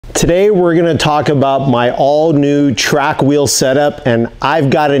Today we're going to talk about my all new track wheel setup, and I've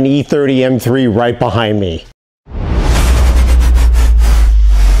got an E30 M3 right behind me.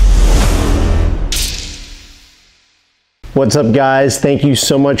 What's up guys, thank you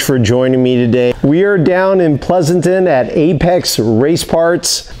so much for joining me today. We are down in Pleasanton at Apex Race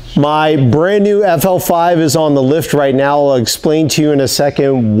Parts. My brand new FL5 is on the lift right now. I'll explain to you in a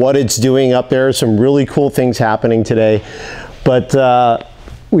second what it's doing up there. Some really cool things happening today. But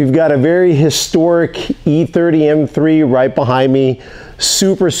we've got a very historic E30 M3 right behind me.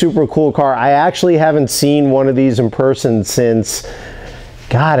 Super cool car. I actually haven't seen one of these in person since,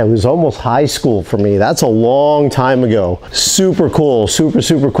 God, it was almost high school for me. That's a long time ago. Super cool,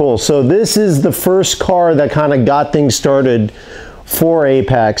 super cool. So this is the first car that kind of got things started for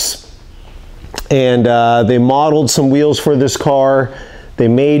Apex. And they modeled some wheels for this car. They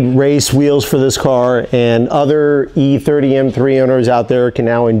made race wheels for this car, and other E30 M3 owners out there can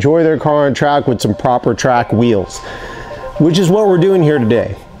now enjoy their car on track with some proper track wheels, which is what we're doing here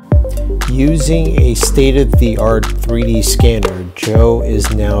today. Using a state-of-the-art 3D scanner, Joe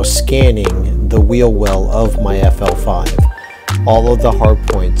is now scanning the wheel well of my FL5. All of the hard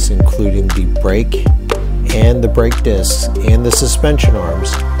points, including the brake and the brake discs and the suspension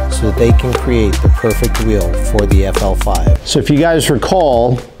arms, so that they can create the perfect wheel for the FL5. So if you guys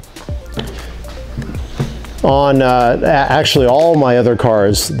recall, on actually all my other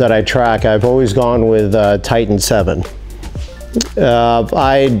cars that I track, I've always gone with Titan 7.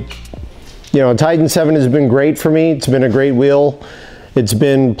 Titan 7 has been great for me. It's been a great wheel. It's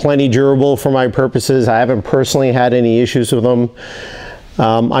been plenty durable for my purposes. I haven't personally had any issues with them.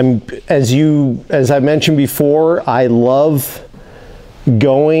 As I mentioned before, I love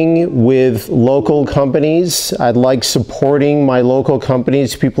going with local companies. I like supporting my local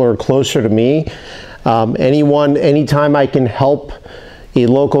companies. People are closer to me. Anytime I can help a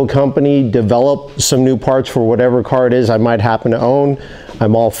local company develop some new parts for whatever car it is I might happen to own,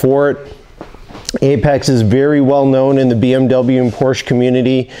 I'm all for it. Apex is very well known in the BMW and Porsche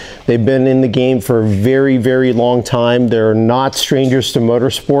community. They've been in the game for a very long time. They're not strangers to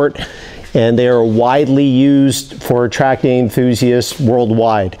motorsport, and they are widely used for attracting enthusiasts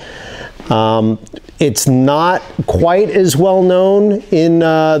worldwide. It's not quite as well known in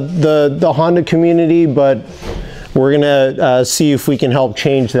the Honda community, but we're gonna see if we can help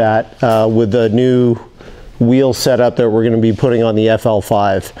change that with the new wheel setup that we're gonna be putting on the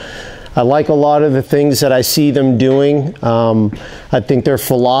FL5. I like a lot of the things that I see them doing. I think their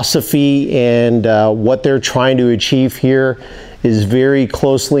philosophy and what they're trying to achieve here is very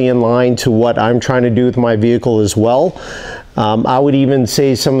closely in line to what I'm trying to do with my vehicle as well. I would even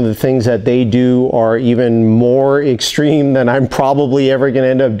say some of the things that they do are even more extreme than I'm probably ever going to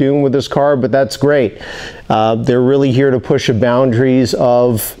end up doing with this car, but that's great. They're really here to push the boundaries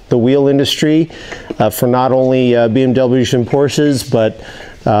of the wheel industry for not only BMWs and Porsches, but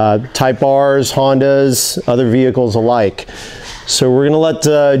Type Rs, Hondas, other vehicles alike. So we're going to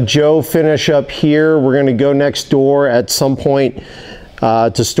let Joe finish up here. We're going to go next door at some point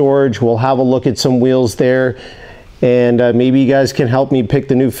to storage. We'll have a look at some wheels there, and maybe you guys can help me pick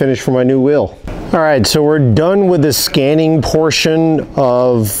the new finish for my new wheel. All right, so we're done with the scanning portion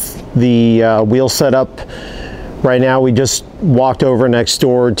of the wheel setup. Right now we just walked over next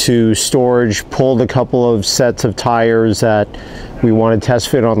door to storage, pulled a couple of sets of tires that we want to test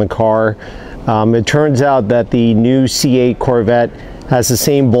fit on the car. It turns out that the new C8 Corvette has the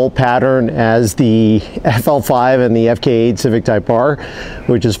same bolt pattern as the FL5 and the FK8 Civic Type R,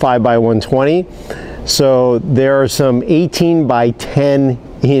 which is 5x120. So there are some 18 by 10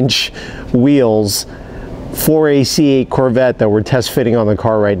 inch wheels for a C8 Corvette that we're test fitting on the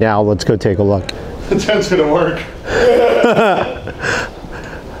car right now. Let's go take a look. That's gonna work.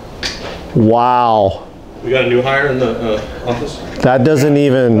 Wow. We got a new hire in the office? That doesn't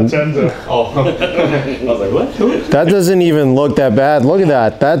even... Oh. I was like, what? That doesn't even look that bad. Look at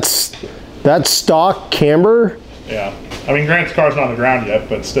that. That's stock camber. Yeah. I mean, Grant's car's not on the ground yet,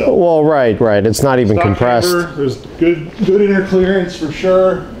 but still. Well, right. It's not even stock compressed. Camber, there's good inner clearance for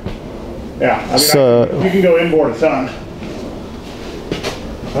sure. Yeah. I mean, so, you can go inboard a ton.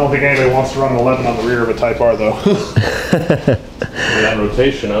 I don't think anybody wants to run an 11 on the rear of a Type R, though. That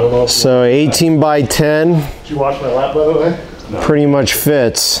rotation, I don't know. So 18 by 10. Did you wash my lap, by the way? No. Pretty much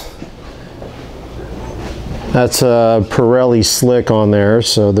fits. That's a Pirelli slick on there,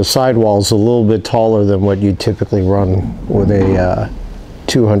 so the sidewall is a little bit taller than what you typically run with a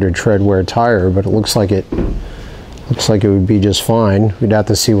 200 tread wear tire, but it looks like it would be just fine. We'd have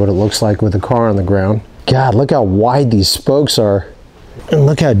to see what it looks like with the car on the ground. God, look how wide these spokes are. And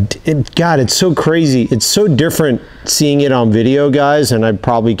look how, God, it's so crazy. It's so different seeing it on video, guys, and I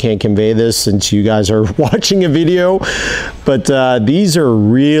probably can't convey this since you guys are watching a video, but these are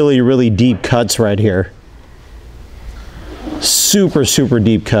really, really deep cuts right here. Super, super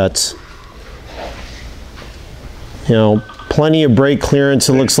deep cuts. You know, plenty of brake clearance,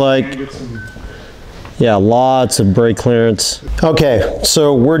 it looks like. Yeah, lots of brake clearance. Okay,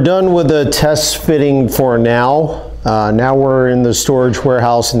 so we're done with the test fitting for now. Now we're in the storage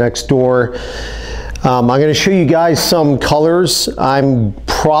warehouse next door. I'm going to show you guys some colors. I'm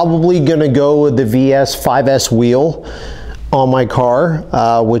probably going to go with the VS5S wheel on my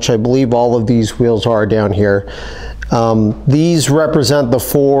car, which I believe all of these wheels are down here. These represent the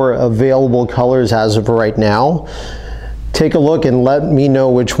 4 available colors as of right now. Take a look and let me know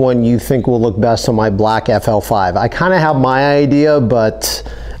which one you think will look best on my black FL5. I kind of have my idea, but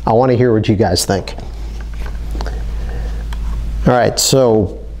I want to hear what you guys think. All right,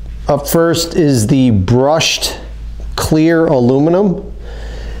 so up first is the brushed clear aluminum.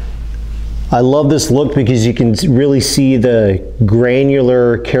 I love this look because you can really see the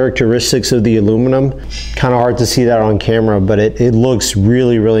granular characteristics of the aluminum. Kind of hard to see that on camera, but it looks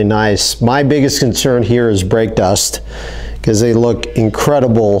really, really nice. My biggest concern here is brake dust because they look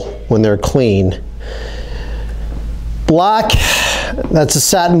incredible when they're clean. Black, that's a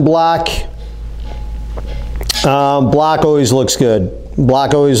satin black. Black always looks good.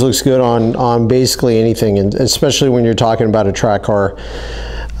 Black always looks good on basically anything, and especially when you're talking about a track car.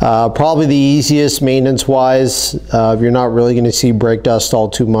 Probably the easiest maintenance-wise. You're not really going to see brake dust all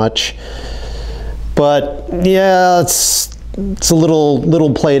too much. But yeah, it's a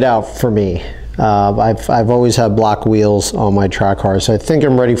little played out for me. I've always had black wheels on my track cars, so I think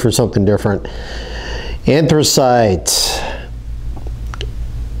I'm ready for something different. Anthracite.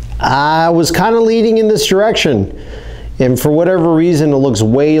 I was kind of leading in this direction, and for whatever reason it looks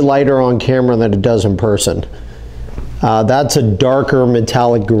way lighter on camera than it does in person. That's a darker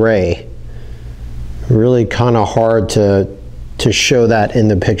metallic gray. Really kind of hard to show that in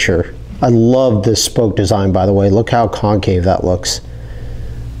the picture. I love this spoke design, by the way. Look how concave that looks.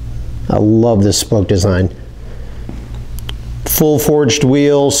 I love this spoke design. Full forged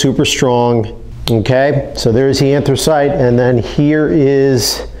wheel, super strong. Okay, so there's the anthracite, and then here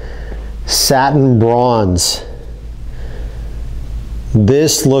is satin bronze.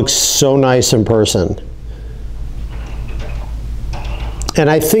 This looks so nice in person. And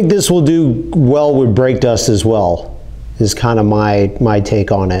I think this will do well with brake dust as well, is kind of my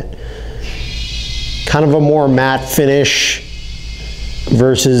take on it. Kind of a more matte finish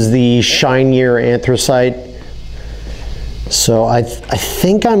versus the shinier anthracite. So I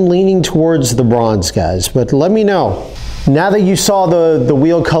think I'm leaning towards the bronze, guys, but let me know. Now that you saw the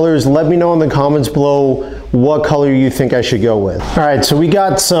wheel colors, let me know in the comments below what color you think I should go with. All right, so we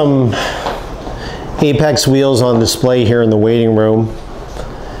got some Apex wheels on display here in the waiting room.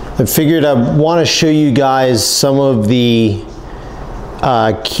 I figured I want to show you guys some of the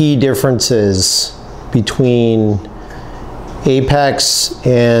key differences between Apex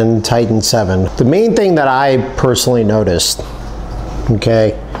and Titan 7. The main thing that I personally noticed,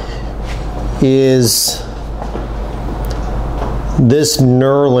 okay, is this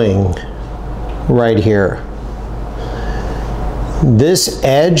knurling right here. This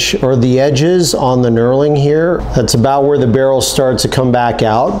edge, or the edges on the knurling here, that's about where the barrel starts to come back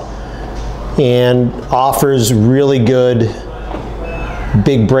out and offers really good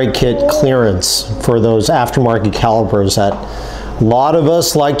big brake kit clearance for those aftermarket calipers that a lot of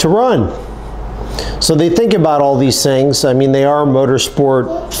us like to run. So they think about all these things. I mean, they are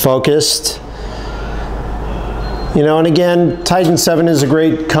motorsport focused. You know, and again, Titan 7 is a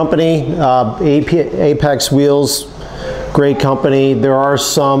great company. Apex Wheels, great company. There are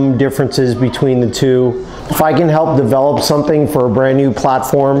some differences between the two. If I can help develop something for a brand new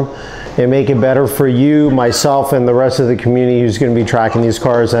platform and make it better for you, myself, and the rest of the community who's going to be tracking these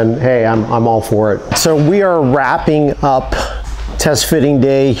cars, then hey, I'm all for it. So we are wrapping up test fitting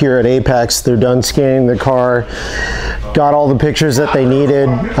day here at Apex. They're done scanning the car, got all the pictures that they needed.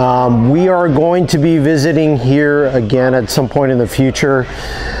 We are going to be visiting here again at some point in the future.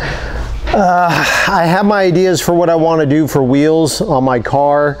 I have my ideas for what I want to do for wheels on my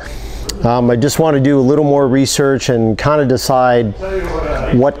car. I just want to do a little more research and kind of decide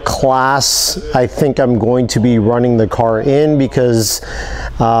what class I think I'm going to be running the car in, because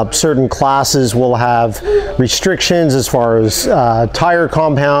certain classes will have restrictions as far as tire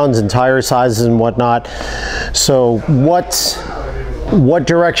compounds and tire sizes and whatnot. So what what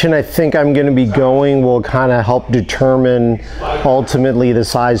direction I think I'm going to be going will kind of help determine ultimately the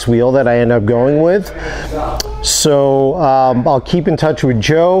size wheel that I end up going with. So I'll keep in touch with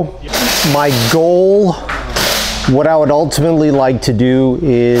Joe. My goal, what I would ultimately like to do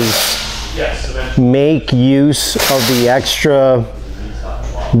is make use of the extra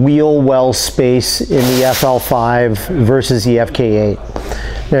wheel well space in the FL5 versus the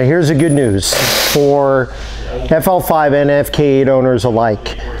FK8. Now here's the good news for FL5 and FK8 owners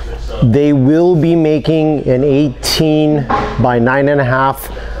alike. They will be making an 18 by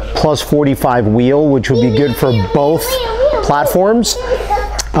 9.5 plus 45 wheel, which will be good for both platforms.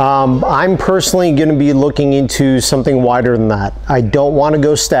 I'm personally going to be looking into something wider than that. I don't want to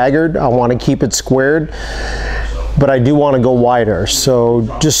go staggered. I want to keep it squared, but I do want to go wider.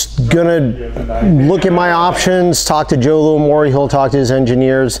 So just gonna look at my options, talk to Joe a little more. He'll talk to his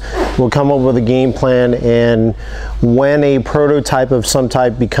engineers. We'll come up with a game plan, and when a prototype of some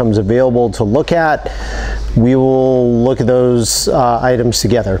type becomes available to look at, we will look at those items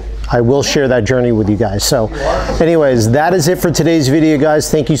together. I will share that journey with you guys. So anyways, that is it for today's video,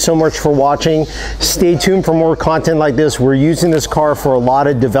 guys. Thank you so much for watching. Stay tuned for more content like this. We're using this car for a lot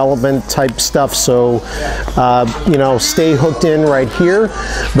of development type stuff. So, you know, stay hooked in right here.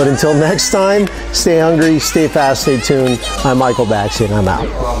 But until next time, stay hungry, stay fast, stay tuned. I'm Michael Baxi, and I'm out.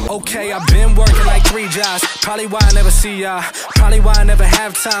 Okay, I've been working like 3 jobs. Probably why I never see ya. Probably why I never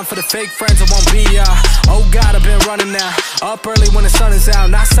have time for the fake friends I won't be ya. Oh God, I've been running now. Up early when the sun is out.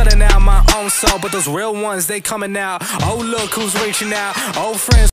 Not setting out my own soul, but those real ones, they coming out. Oh look who's reaching out. Old friends.